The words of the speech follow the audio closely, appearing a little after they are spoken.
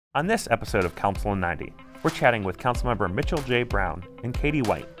On this episode of Council in 90, we're chatting with Councilmember Mitchell J. Brown and Katie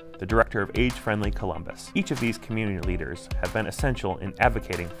White, the Director of Age-Friendly Columbus. Each of these community leaders have been essential in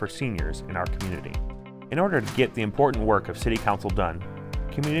advocating for seniors in our community. In order to get the important work of City Council done,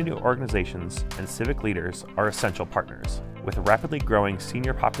 community organizations and civic leaders are essential partners. With a rapidly growing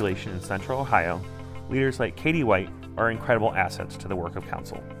senior population in Central Ohio, leaders like Katie White are incredible assets to the work of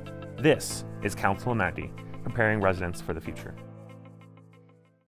Council. This is Council in 90, preparing residents for the future.